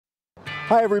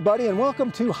Hi everybody, and welcome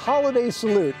to Holiday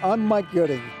Salute. I'm Mike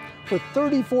Gooding. For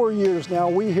 34 years now,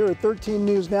 we here at 13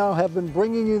 News Now have been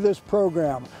bringing you this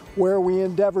program where we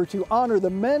endeavor to honor the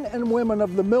men and women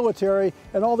of the military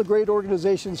and all the great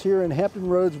organizations here in Hampton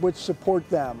Roads which support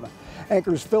them.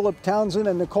 Anchors Philip Townsend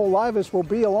and Nicole Livas will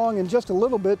be along in just a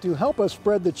little bit to help us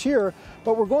spread the cheer,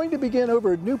 but we're going to begin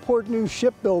over at Newport News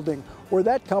Shipbuilding, where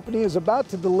that company is about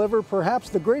to deliver perhaps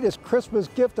the greatest Christmas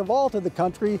gift of all to the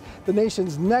country, the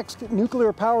nation's next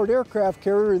nuclear-powered aircraft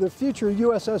carrier, the future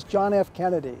USS John F.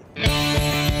 Kennedy.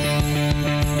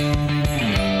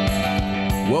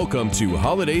 Welcome to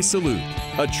Holiday Salute,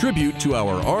 a tribute to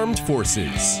our armed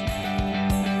forces.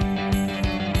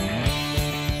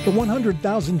 The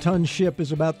 100,000-ton ship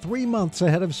is about 3 months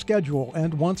ahead of schedule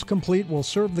and once complete will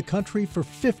serve the country for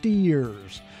 50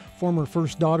 years. Former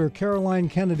First Daughter Caroline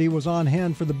Kennedy was on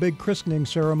hand for the big christening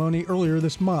ceremony earlier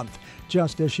this month,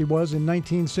 just as she was in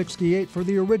 1968 for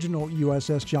the original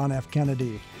USS John F.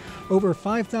 Kennedy. Over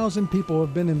 5,000 people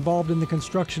have been involved in the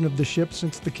construction of the ship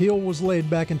since the keel was laid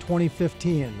back in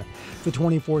 2015. The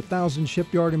 24,000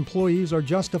 shipyard employees are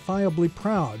justifiably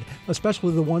proud,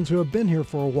 especially the ones who have been here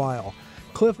for a while.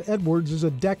 Cliff Edwards is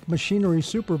a deck machinery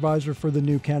supervisor for the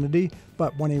new Kennedy,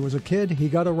 but when he was a kid, he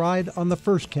got a ride on the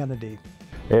first Kennedy.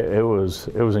 It was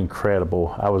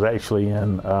incredible. I was actually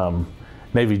in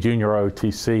Navy Junior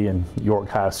OTC in York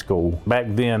High School. Back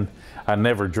then, I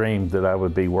never dreamed that I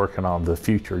would be working on the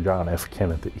future John F.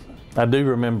 Kennedy. I do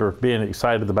remember being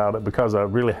excited about it because I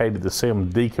really hated to see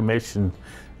them decommission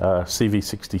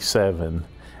CV-67,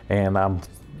 and I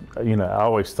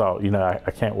always thought,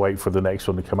 I can't wait for the next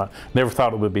one to come out. Never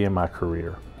thought it would be in my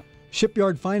career.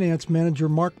 Shipyard finance manager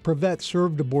Mark Prevette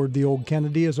served aboard the old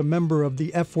Kennedy as a member of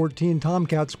the F-14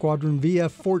 Tomcat Squadron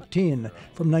VF-14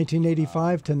 from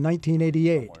 1985 to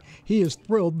 1988. He is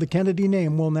thrilled the Kennedy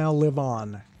name will now live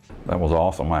on. That was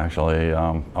awesome, actually.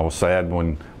 I was sad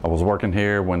when I was working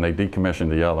here when they decommissioned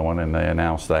the other one and they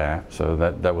announced that. So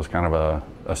that was kind of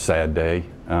a sad day,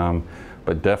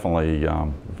 but definitely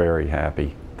very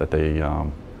happy that they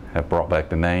have brought back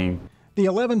the name. The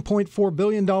 $11.4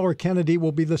 billion Kennedy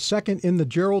will be the second in the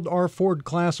Gerald R. Ford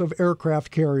class of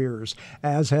aircraft carriers.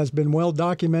 As has been well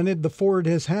documented, the Ford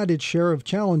has had its share of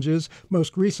challenges,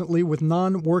 most recently with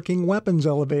non-working weapons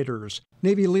elevators.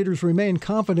 Navy leaders remain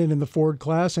confident in the Ford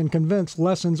class and convinced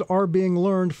lessons are being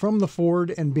learned from the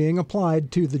Ford and being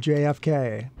applied to the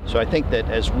JFK. So I think that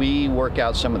as we work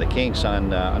out some of the kinks on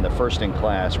the first in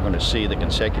class, we're going to see the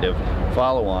consecutive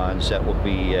follow-ons that will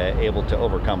be able to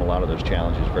overcome a lot of those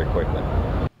challenges very quickly.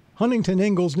 Huntington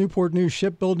Ingalls Newport News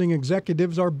Shipbuilding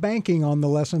executives are banking on the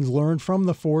lessons learned from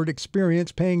the Ford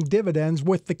experience paying dividends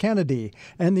with the Kennedy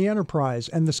and the Enterprise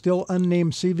and the still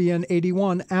unnamed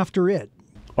CVN-81 after it.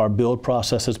 Our build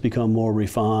process has become more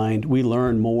refined. We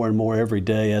learn more and more every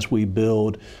day as we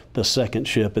build the second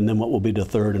ship and then what will be the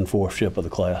third and fourth ship of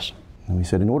the class. And we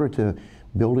said in order to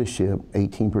build a ship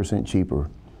 18%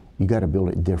 cheaper, you got to build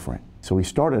it different. So we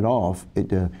started off at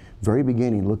the very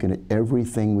beginning looking at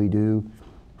everything we do,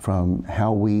 from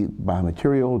how we buy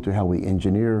material to how we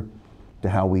engineer to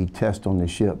how we test on the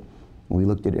ship. And we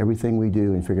looked at everything we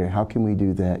do and figured out how can we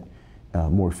do that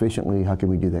more efficiently, how can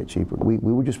we do that cheaper. We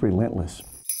were just relentless.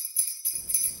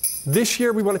 This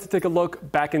year we wanted to take a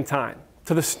look back in time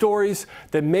to the stories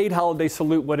that made Holiday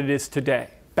Salute what it is today,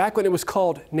 back when it was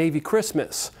called Navy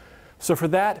Christmas. So for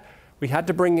that, we had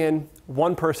to bring in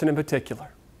one person in particular.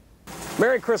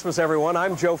 Merry Christmas, everyone.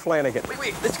 I'm Joe Flanagan.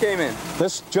 Wait, this came in.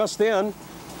 This just in,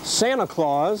 Santa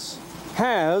Claus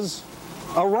has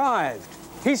arrived.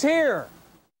 He's here.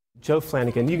 Joe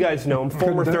Flanagan, you guys know him,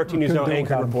 former 13 News Now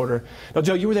anchor reporter. Now,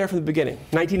 Joe, you were there from the beginning,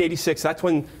 1986. That's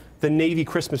when the Navy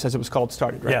Christmas, as it was called,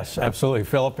 started, right? Yes, absolutely,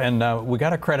 Philip. And we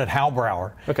got to credit Hal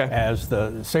Brower as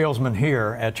the salesman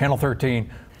here at Channel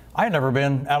 13. I had never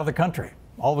been out of the country.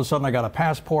 All of a sudden, I got a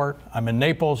passport. I'm in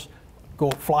Naples.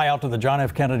 Fly out to the John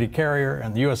F. Kennedy carrier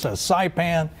and the USS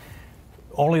Saipan.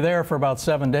 Only there for about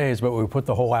 7 days, but we put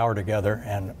the whole hour together,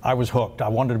 and I was hooked. I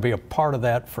wanted to be a part of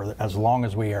that for as long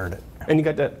as we aired it. And you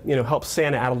got to, help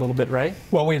Santa out a little bit, right?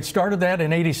 Well, we had started that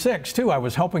in '86 too. I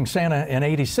was helping Santa in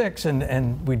 '86,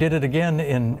 and we did it again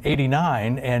in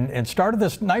 '89, and started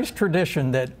this nice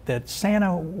tradition that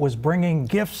Santa was bringing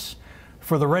gifts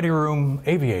for the Ready Room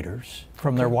aviators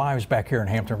from their wives back here in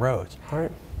Hampton Roads. All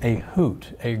right. A hoot.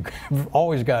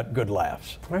 Always got good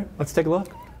laughs. All right, let's take a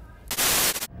look.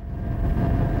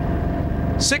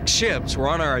 6 ships were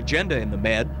on our agenda in the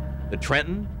Med: the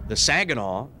Trenton, the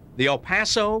Saginaw, the El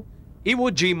Paso,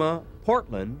 Iwo Jima,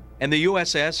 Portland, and the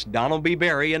USS Donald B.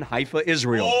 Berry in Haifa,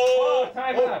 Israel.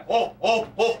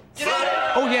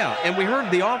 Oh yeah, and we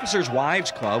heard the Officers'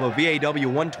 Wives Club of VAW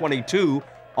 122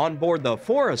 on board the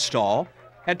Forrestal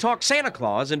had talked Santa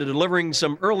Claus into delivering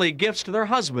some early gifts to their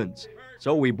husbands.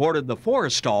 So we boarded the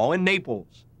Forrestal in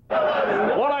Naples.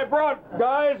 What I brought,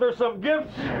 guys, are some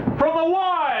gifts from the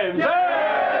wives.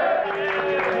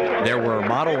 There were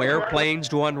model airplanes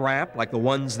to unwrap, like the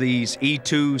ones these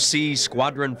E-2C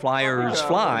Squadron flyers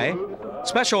fly,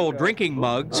 special drinking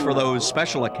mugs for those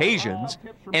special occasions,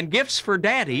 and gifts for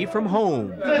Daddy from home.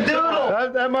 The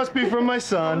doodle! That must be from my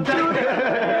son.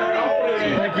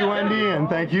 Thank you, Wendy, and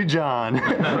thank you, John.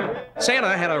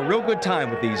 Santa had a real good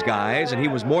time with these guys, and he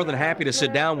was more than happy to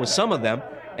sit down with some of them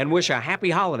and wish a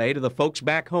happy holiday to the folks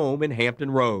back home in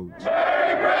Hampton Roads.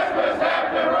 Merry Christmas,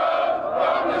 Hampton Roads,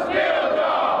 from the Steel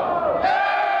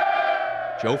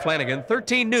Jaw. Joe Flanagan,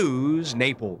 13 News,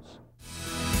 Naples.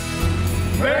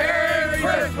 Merry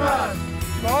Christmas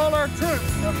to all our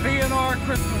troops of PNR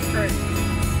Christmas tree.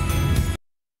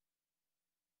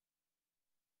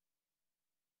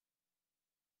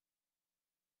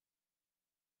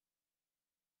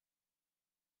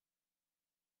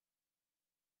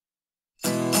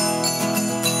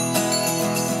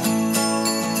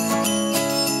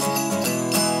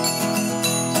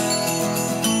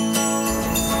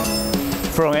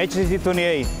 From HCC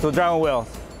 28 to Dragon Wells.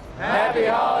 Happy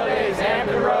holidays,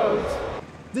 Hampton Roads.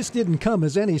 This didn't come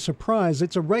as any surprise.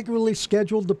 It's a regularly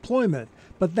scheduled deployment,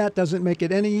 but that doesn't make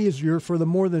it any easier for the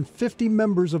more than 50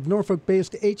 members of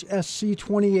Norfolk-based HSC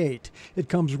 28. It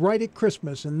comes right at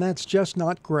Christmas, and that's just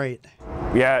not great.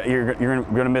 Yeah, you're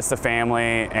going to miss the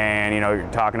family, and you're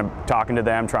talking to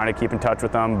them, trying to keep in touch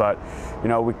with them. But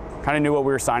we kind of knew what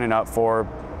we were signing up for,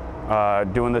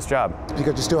 doing this job.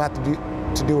 Because you still have to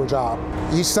do a job.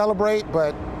 You celebrate,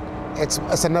 but it's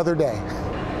another day.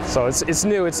 So it's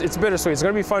new, it's bittersweet. It's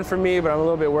going to be fun for me, but I'm a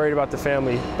little bit worried about the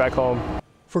family back home.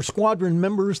 For Squadron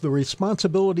members, the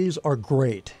responsibilities are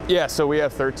great. Yeah, so we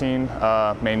have 13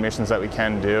 main missions that we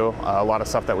can do. A lot of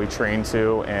stuff that we train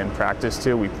to and practice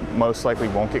to, we most likely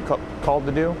won't get called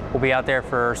to do. We'll be out there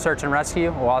for search and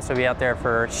rescue. We'll also be out there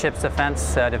for ships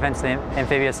defense, defense of the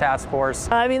amphibious task force.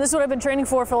 I mean, this is what I've been training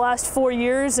for the last 4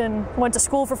 years, and went to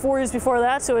school for 4 years before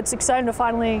that, so it's exciting to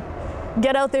finally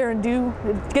get out there and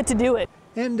get to do it.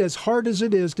 And as hard as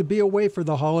it is to be away for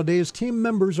the holidays, team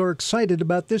members are excited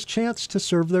about this chance to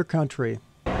serve their country.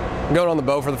 Going on the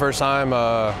boat for the first time,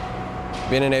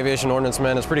 being an aviation ordnance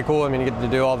man is pretty cool. I mean, you get to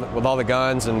do with all the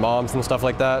guns and bombs and stuff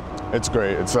like that. It's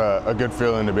great. It's a good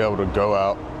feeling to be able to go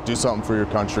out, do something for your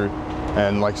country.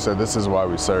 And like you said, this is why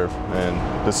we serve,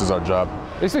 and this is our job.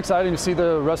 It's exciting to see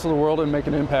the rest of the world and make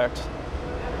an impact,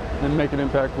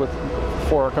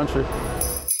 for our country.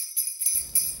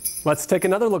 Let's take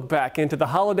another look back into the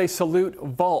Holiday Salute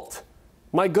Vault.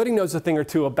 Mike Gooding knows a thing or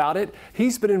two about it.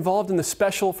 He's been involved in the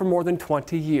special for more than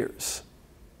 20 years.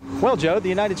 Well, Joe, the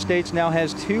United States now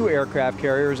has 2 aircraft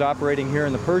carriers operating here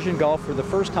in the Persian Gulf for the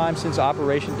first time since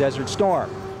Operation Desert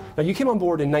Storm. Now, you came on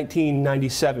board in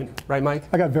 1997, right, Mike?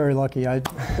 I got very lucky. I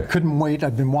couldn't wait.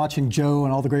 I've been watching Joe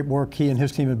and all the great work he and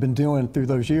his team have been doing through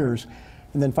those years.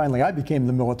 And then finally, I became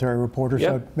the military reporter,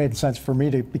 so it made sense for me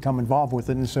to become involved with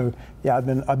it. And so, yeah, I've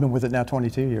been with it now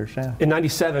 22 years. Yeah. In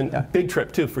 '97, big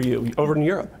trip too for you, over in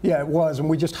Europe. Yeah, it was, and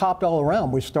we just hopped all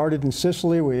around. We started in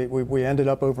Sicily. We ended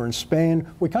up over in Spain.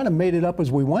 We kind of made it up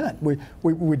as we went.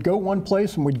 We'd go one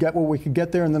place and we'd get what we could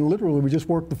get there, and then literally we just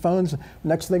worked the phones.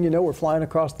 Next thing you know, we're flying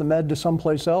across the Med to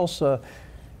someplace else.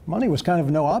 Money was kind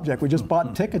of no object. We just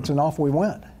bought tickets and off we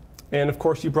went. And of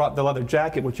course, you brought the leather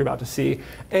jacket, which you're about to see,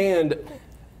 and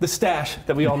the stash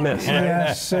that we all miss.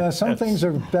 Yes, some things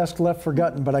are best left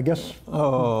forgotten, but I guess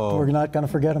we're not going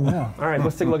to forget them now. All right,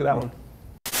 let's take a look at that one.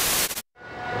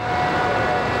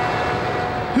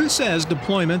 Who says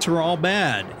deployments are all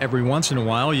bad? Every once in a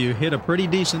while you hit a pretty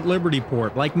decent Liberty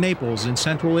port like Naples in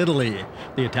central Italy,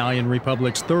 the Italian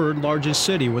Republic's 3rd largest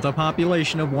city with a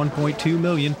population of 1.2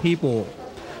 million people.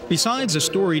 Besides a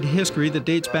storied history that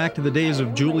dates back to the days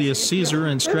of Julius Caesar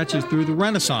and stretches through the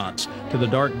Renaissance to the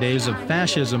dark days of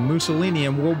fascism, Mussolini,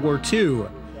 and World War II,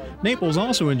 Naples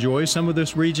also enjoys some of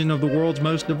this region of the world's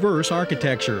most diverse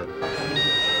architecture.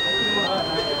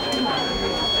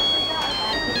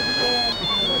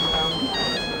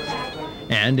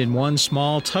 And in one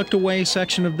small, tucked-away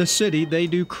section of the city, they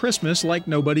do Christmas like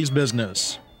nobody's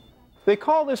business. They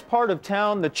call this part of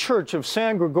town the Church of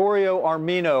San Gregorio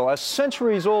Armeno, a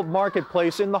centuries-old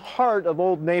marketplace in the heart of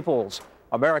Old Naples.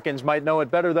 Americans might know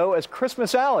it better, though, as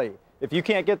Christmas Alley. If you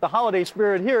can't get the holiday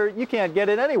spirit here, you can't get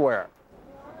it anywhere.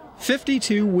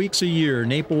 52 weeks a year,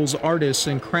 Naples artists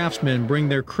and craftsmen bring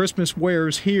their Christmas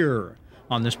wares here.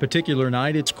 On this particular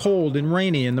night, it's cold and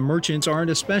rainy, and the merchants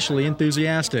aren't especially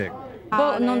enthusiastic.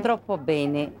 Non troppo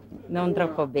bene. Non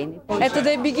troppo bene. At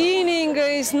the beginning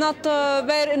is not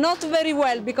very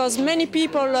well because many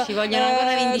people Ci vogliono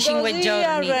ancora 25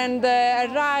 giorni. Here and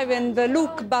arrive and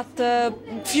look,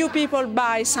 but few people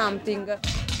buy something.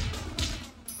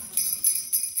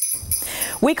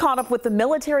 We caught up with the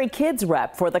military kids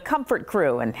rep for the Comfort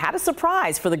Crew and had a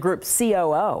surprise for the group's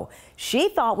COO. She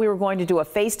thought we were going to do a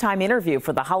FaceTime interview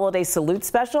for the Holiday Salute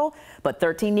special, but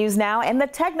 13 News Now and the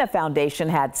Tegna Foundation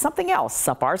had something else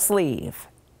up our sleeve.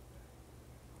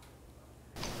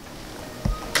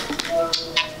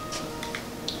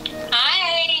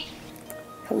 Hi.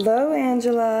 Hello,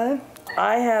 Angela.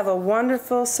 I have a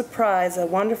wonderful surprise, a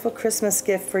wonderful Christmas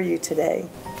gift for you today.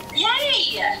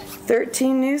 Yay!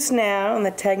 13 News Now and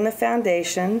the Tegna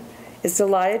Foundation is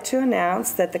delighted to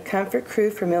announce that the Comfort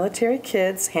Crew for Military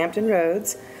Kids, Hampton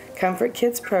Roads, Comfort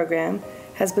Kids program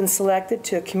has been selected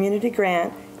to a community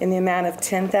grant in the amount of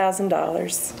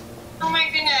 $10,000. Oh my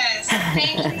goodness.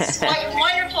 Thank you. What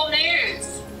wonderful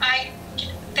news.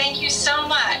 Thank you so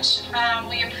much.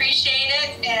 We appreciate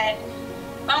it, and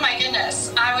oh my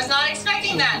goodness, I was not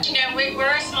expecting that. You know,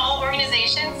 we're a small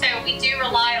organization, so we do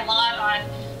rely a lot on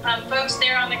folks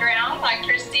there on the ground like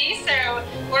Christy, so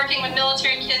working with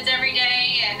military kids every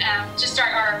day, and just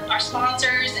our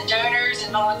sponsors and donors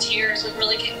and volunteers, we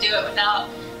really couldn't do it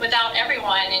without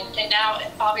everyone, and now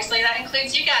obviously that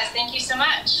includes you guys. Thank you so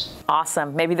much.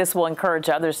 Awesome. Maybe this will encourage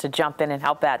others to jump in and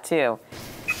help that too.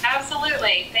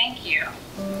 Absolutely. Thank you.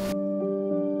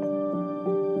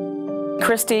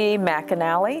 Christy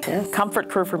McAnally, yes. Comfort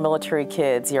Crew for Military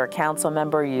Kids. You're a council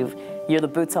member. You're the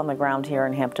boots on the ground here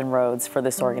in Hampton Roads for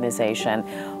this organization.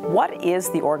 What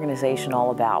is the organization all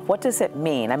about? What does it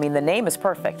mean? I mean, the name is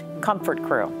perfect, Comfort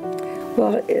Crew.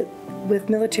 Well, with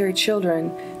military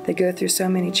children, they go through so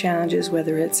many challenges,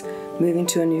 whether it's moving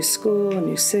to a new school, a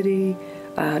new city,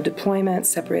 deployments,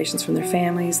 separations from their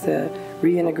families, the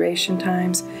reintegration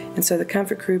times. And so the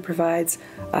Comfort Crew provides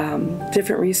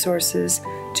different resources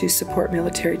to support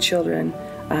military children,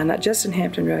 not just in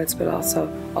Hampton Roads, but also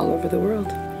all over the world.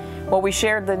 Well, we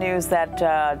shared the news that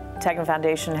Tegna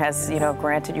Foundation has,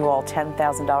 granted you all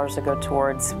 $10,000 to go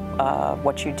towards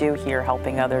what you do here,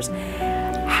 helping others.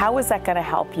 How is that going to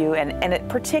help you, and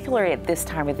particularly at this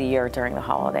time of the year during the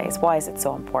holidays? Why is it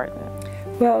so important?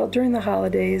 Well, during the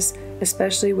holidays,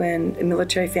 especially when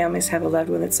military families have a loved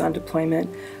one that's on deployment,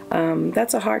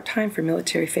 that's a hard time for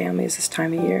military families this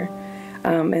time of year.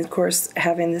 And of course,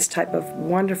 having this type of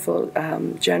wonderful,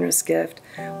 generous gift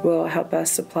will help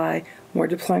us supply more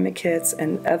deployment kits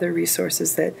and other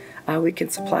resources that we can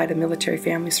supply to military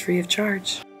families free of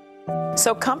charge.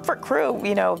 So Comfort Crew,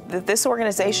 this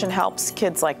organization helps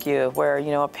kids like you where,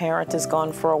 a parent is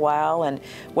gone for a while, and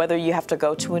whether you have to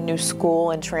go to a new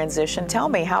school and transition. Tell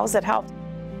me, how has it helped?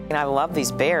 I love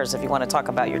these bears. If you want to talk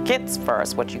about your kits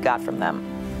first, what you got from them?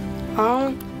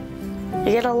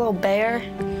 You get a little bear,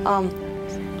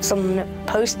 some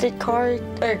Post-it cards,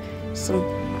 or some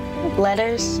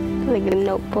letters. Like a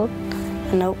notebook.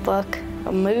 A notebook,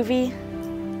 a movie.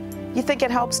 You think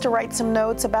it helps to write some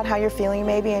notes about how you're feeling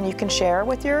maybe, and you can share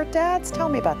with your dads? Tell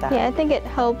me about that. Yeah, I think it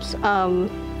helps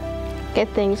get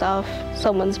things off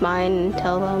someone's mind and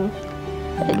tell them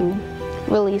and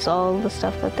release all the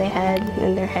stuff that they had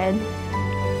in their head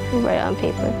right on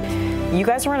paper. You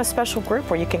guys are in a special group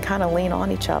where you can kind of lean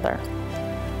on each other.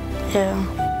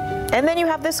 Yeah. And then you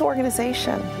have this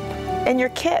organization and your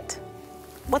kit.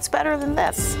 What's better than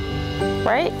this,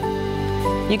 right?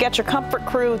 You get your Comfort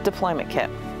Crew deployment kit,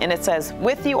 and it says,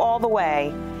 with you all the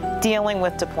way, dealing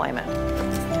with deployment.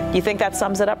 You think that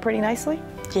sums it up pretty nicely?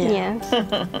 Yeah.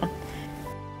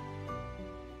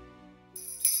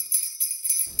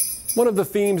 One of the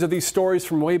themes of these stories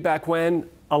from way back when,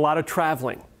 a lot of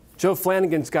traveling. Joe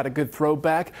Flanagan's got a good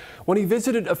throwback when he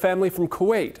visited a family from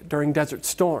Kuwait during Desert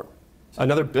Storm.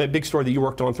 Another big story that you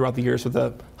worked on throughout the years with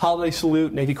the Holiday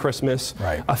Salute, Navy Christmas,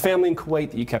 right. A family in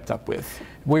Kuwait that you kept up with.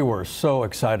 We were so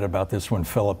excited about this one,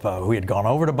 Philip. We had gone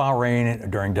over to Bahrain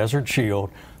during Desert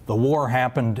Shield. The war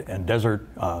happened and Desert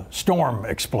Storm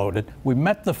exploded. We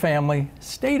met the family,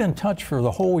 stayed in touch for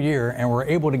the whole year, and were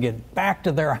able to get back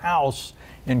to their house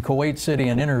in Kuwait City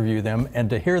and interview them, and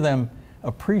to hear them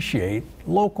appreciate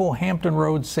local Hampton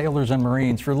Roads sailors and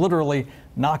Marines for literally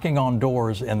knocking on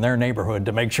doors in their neighborhood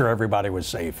to make sure everybody was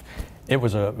safe. It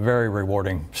was a very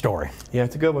rewarding story. Yeah,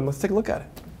 it's a good one. Let's take a look at it.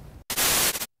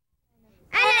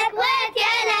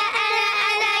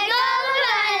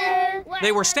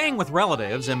 They were staying with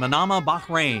relatives in Manama,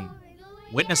 Bahrain,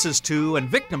 witnesses to and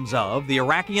victims of the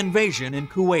Iraqi invasion in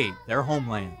Kuwait, their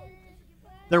homeland.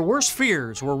 Their worst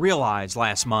fears were realized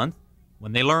last month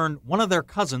when they learned one of their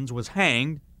cousins was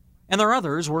hanged and their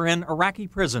others were in Iraqi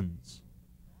prisons.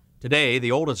 Today,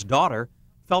 the oldest daughter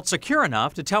felt secure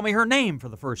enough to tell me her name for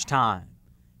the first time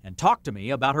and talk to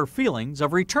me about her feelings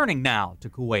of returning now to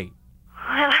Kuwait.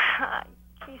 Well,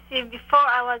 you see, before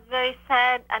I was very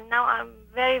sad, and now I'm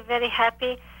very, very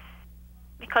happy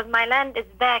because my land is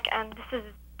back, and this is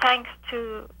thanks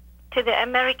to the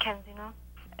Americans, you know.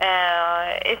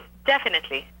 It's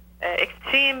definitely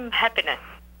extreme happiness,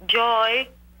 joy,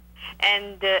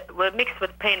 and we're mixed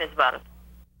with pain as well.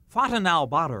 Fatan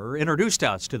al-Badr introduced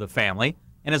us to the family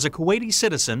and is a Kuwaiti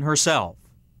citizen herself.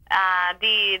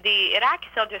 The Iraqi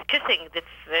soldiers kissing the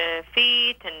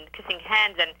feet and kissing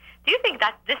hands, and do you think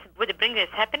that this would bring us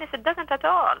happiness? It doesn't at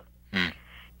all.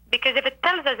 Because if it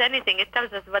tells us anything, it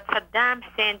tells us what Saddam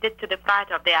Hussein did to the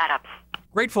plight of the Arabs.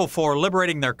 Grateful for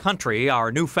liberating their country,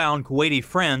 our newfound Kuwaiti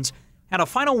friends had a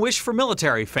final wish for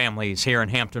military families here in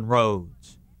Hampton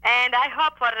Roads. And I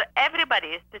hope for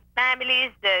everybody's, the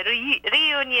families, the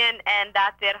reunion, and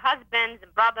that their husbands,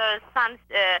 brothers, sons,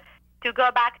 to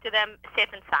go back to them safe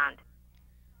and sound.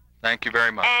 Thank you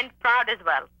very much. And proud as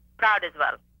well. Proud as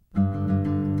well.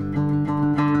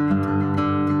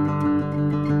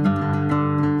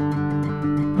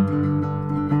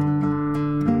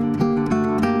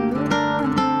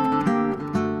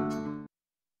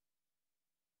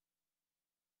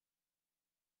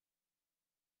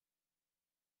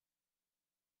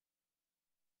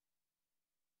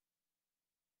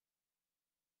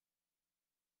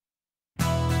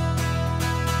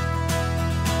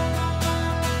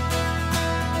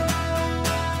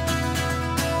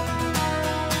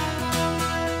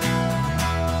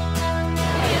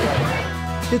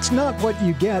 It's not what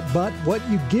you get, but what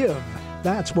you give.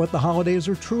 That's what the holidays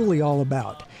are truly all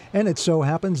about. And it so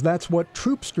happens that's what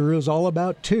Troopster is all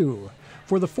about, too.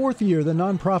 For the fourth year, the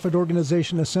nonprofit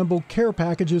organization assembled care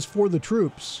packages for the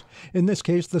troops, in this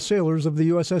case, the sailors of the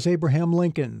USS Abraham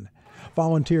Lincoln.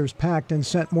 Volunteers packed and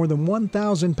sent more than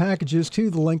 1,000 packages to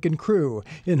the Lincoln crew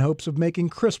in hopes of making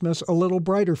Christmas a little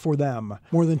brighter for them.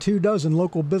 More than 24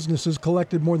 local businesses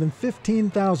collected more than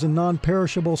 15,000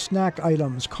 non-perishable snack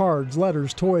items, cards,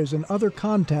 letters, toys, and other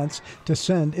contents to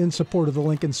send in support of the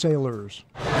Lincoln sailors.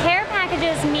 Care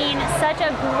packages mean such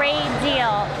a great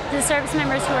deal to the service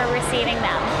members who are receiving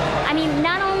them. I mean,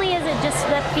 not only is it just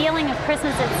the feeling of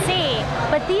Christmas at sea,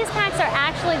 but these packs are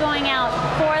actually going out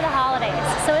for the holidays.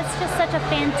 So it's just such a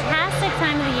fantastic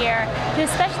time of the year to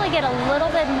especially get a little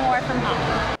bit more from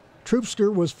home.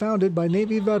 Troopster was founded by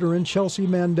Navy veteran Chelsea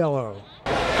Mandello.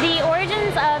 The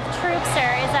origins of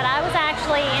Troopster is that I was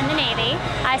actually in the Navy.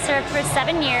 I served for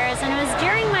 7 years, and it was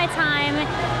during my time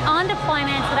on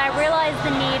deployment that I realized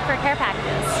the need for care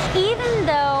packages. Even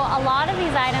though a lot of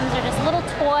these items are just little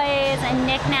toys and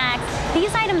knickknacks,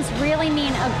 these items really mean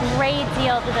a great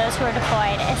deal to those who are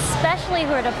deployed, especially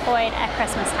who are deployed at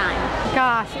Christmas time.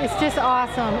 Gosh, it's just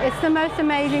awesome. It's the most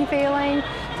amazing feeling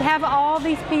to have all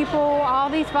these people, all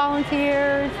these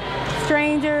volunteers,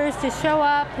 strangers to show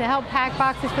up to help pack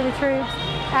boxes for the troops.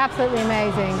 Absolutely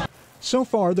amazing. So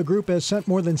far, the group has sent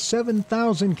more than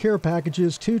 7,000 care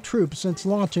packages to troops since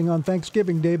launching on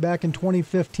Thanksgiving Day back in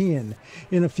 2015.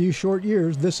 In a few short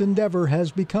years, this endeavor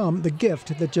has become the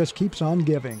gift that just keeps on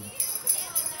giving.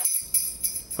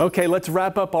 Okay, let's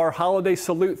wrap up our holiday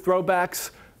salute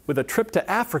throwbacks with a trip to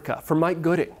Africa for Mike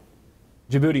Gooding.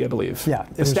 Djibouti, I believe. Yeah.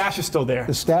 The stash is still there.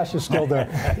 The stash is still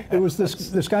there. It was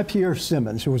this guy, Pierre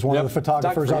Simmons, who was one of the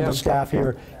photographers on the staff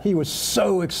here. He was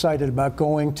so excited about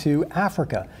going to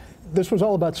Africa. This was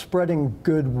all about spreading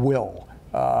goodwill.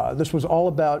 This was all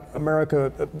about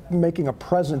America making a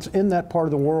presence in that part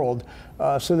of the world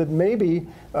so that maybe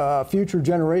future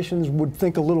generations would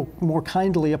think a little more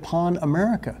kindly upon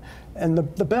America. And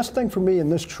the best thing for me in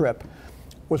this trip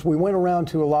was we went around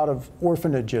to a lot of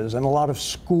orphanages and a lot of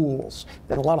schools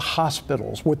and a lot of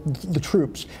hospitals with the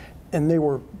troops, and they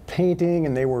were painting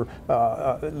and they were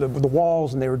the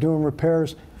walls and they were doing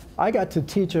repairs. I got to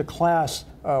teach a class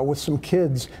with some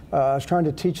kids. I was trying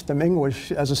to teach them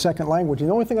English as a second language. And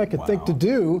the only thing I could think to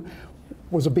do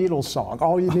was a Beatles song,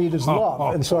 All You Need Is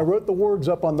Love. And so I wrote the words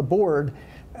up on the board,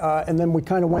 and then we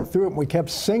kind of went through it and we kept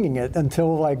singing it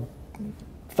until I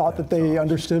thought that they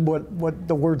understood what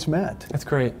the words meant. That's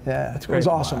great. Yeah, That's great. It was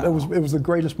awesome. Wow. It was the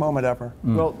greatest moment ever.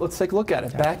 Well, let's take a look at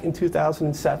it. Back in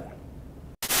 2007.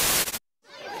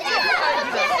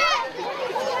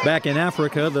 Back in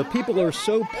Africa, the people are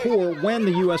so poor when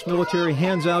the U.S. military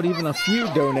hands out even a few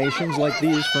donations like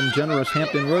these from generous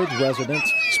Hampton Roads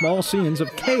residents, small scenes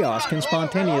of chaos can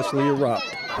spontaneously erupt.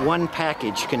 One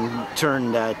package can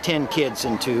turn 10 kids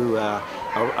into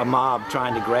a mob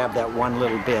trying to grab that one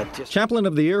little bit. Chaplain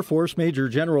of the Air Force Major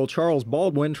General Charles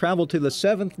Baldwin traveled to the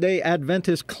Seventh-day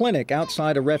Adventist Clinic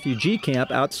outside a refugee camp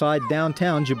outside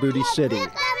downtown Djibouti City.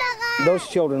 Those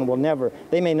children will never,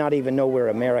 they may not even know we're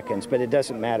Americans, but it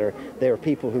doesn't matter. They are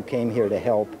people who came here to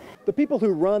help. The people who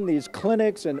run these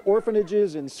clinics and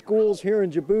orphanages and schools here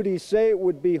in Djibouti say it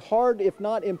would be hard, if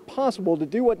not impossible, to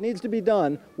do what needs to be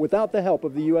done without the help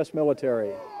of the U.S.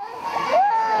 military.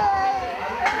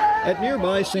 At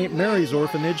nearby St. Mary's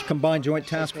Orphanage, Combined Joint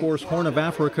Task Force Horn of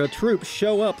Africa troops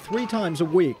show up 3 times a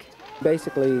week.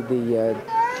 Basically, the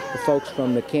folks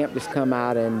from the camp just come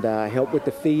out and help with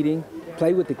the feeding,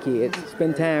 play with the kids,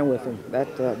 spend time with them.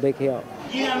 That's a big help.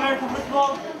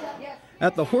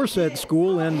 At the Horsehead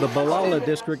School in the Balala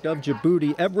district of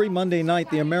Djibouti, every Monday night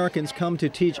the Americans come to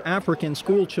teach African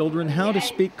school children how to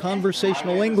speak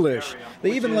conversational English.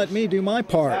 They even let me do my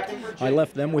part. I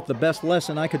left them with the best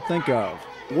lesson I could think of.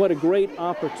 What a great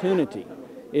opportunity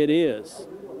it is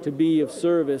to be of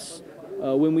service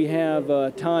when we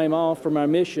have time off from our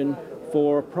mission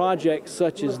for projects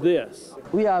such as this.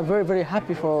 We are very, very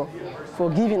happy for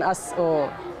giving us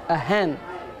a hand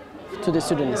to the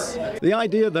students. The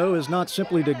idea, though, is not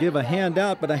simply to give a hand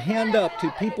out, but a hand up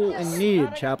to people in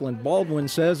need. Chaplain Baldwin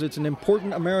says it's an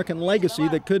important American legacy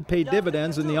that could pay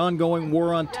dividends in the ongoing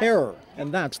war on terror,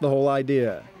 and that's the whole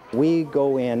idea. We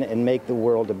go in and make the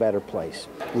world a better place.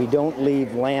 We don't leave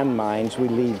landmines, we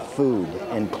leave food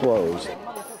and clothes.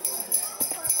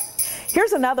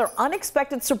 Here's another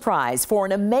unexpected surprise for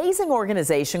an amazing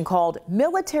organization called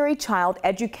Military Child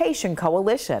Education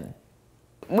Coalition.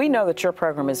 We know that your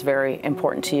program is very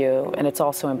important to you, and it's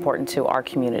also important to our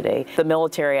community. The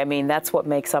military, I mean, that's what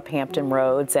makes up Hampton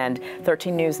Roads and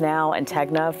 13 News Now and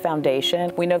Tegna Foundation.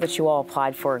 We know that you all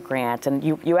applied for a grant, and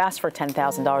you asked for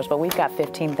 $10,000, but we've got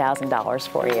 $15,000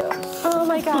 for you. Oh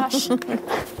my gosh.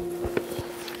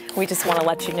 We just want to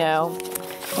let you know.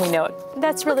 We know it.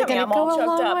 That's really going to go a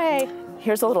long way.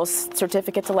 Here's a little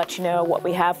certificate to let you know what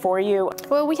we have for you.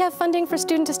 Well, we have funding for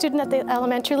student-to-student at the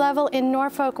elementary level. In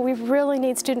Norfolk, we really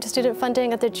need student-to-student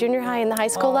funding at the junior high and the high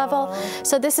school level.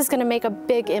 So this is going to make a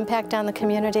big impact on the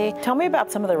community. Tell me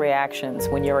about some of the reactions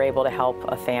when you're able to help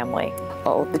a family.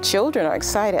 Oh, the children are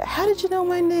excited. How did you know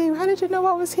my name? How did you know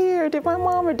I was here? Did my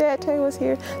mom or dad tell you I was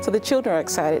here? So the children are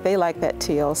excited. They like that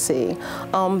TLC.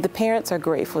 The parents are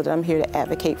grateful that I'm here to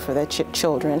advocate for their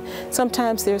children.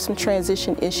 Sometimes there's some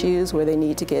transition issues where they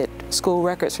need to get school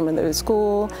records from another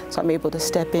school, so I'm able to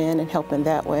step in and help in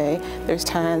that way. There's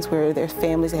times where there's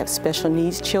families that have special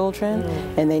needs children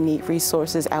and they need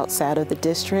resources outside of the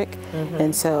district,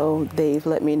 and so they've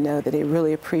let me know that they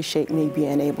really appreciate me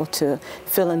being able to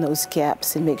fill in those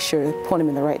gaps and make sure, point them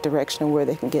in the right direction of where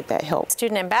they can get that help.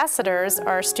 Student ambassadors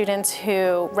are students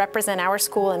who represent our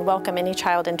school and welcome any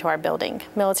child into our building,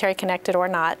 military connected or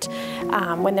not.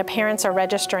 When their parents are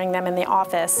registering them in the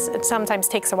office, it sometimes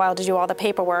takes a while to do all the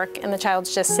paperwork and the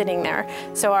child's just sitting there.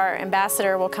 So our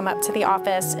ambassador will come up to the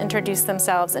office, introduce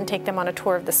themselves, and take them on a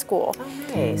tour of the school.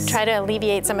 Nice. Try to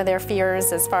alleviate some of their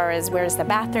fears as far as where's the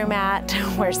bathroom at,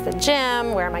 where's the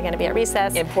gym, where am I going to be at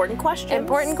recess. Important questions.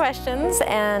 Important questions,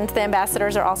 and the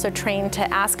ambassadors are also trained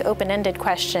to ask open-ended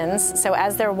questions. So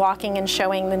as they're walking and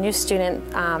showing the new student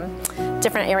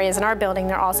different areas in our building,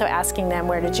 they're also asking them,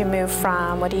 where did you move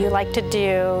from? What do you like to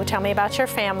do? Tell me about your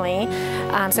family.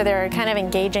 So they're kind of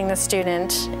engaging the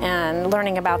student and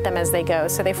learning about them as they go,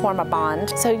 so they form a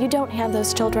bond. So you don't have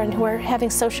those children who are having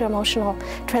socio-emotional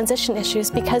transition issues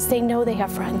because they know they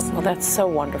have friends. Well, that's so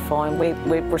wonderful, and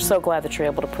we're so glad that you're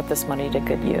able to put this money to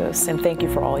good use, and thank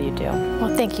you for all you do.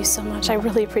 Well, thank you so much. I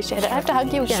really appreciate it. I have to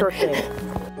hug you again. Sure thing.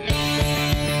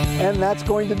 And that's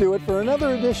going to do it for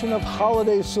another edition of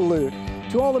Holiday Salute.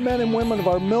 To all the men and women of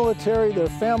our military, their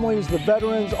families, the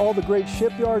veterans, all the great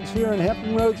shipyards here in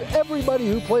Hampton Roads, everybody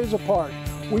who plays a part,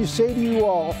 we say to you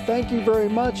all, thank you very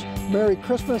much, Merry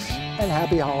Christmas, and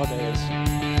Happy Holidays.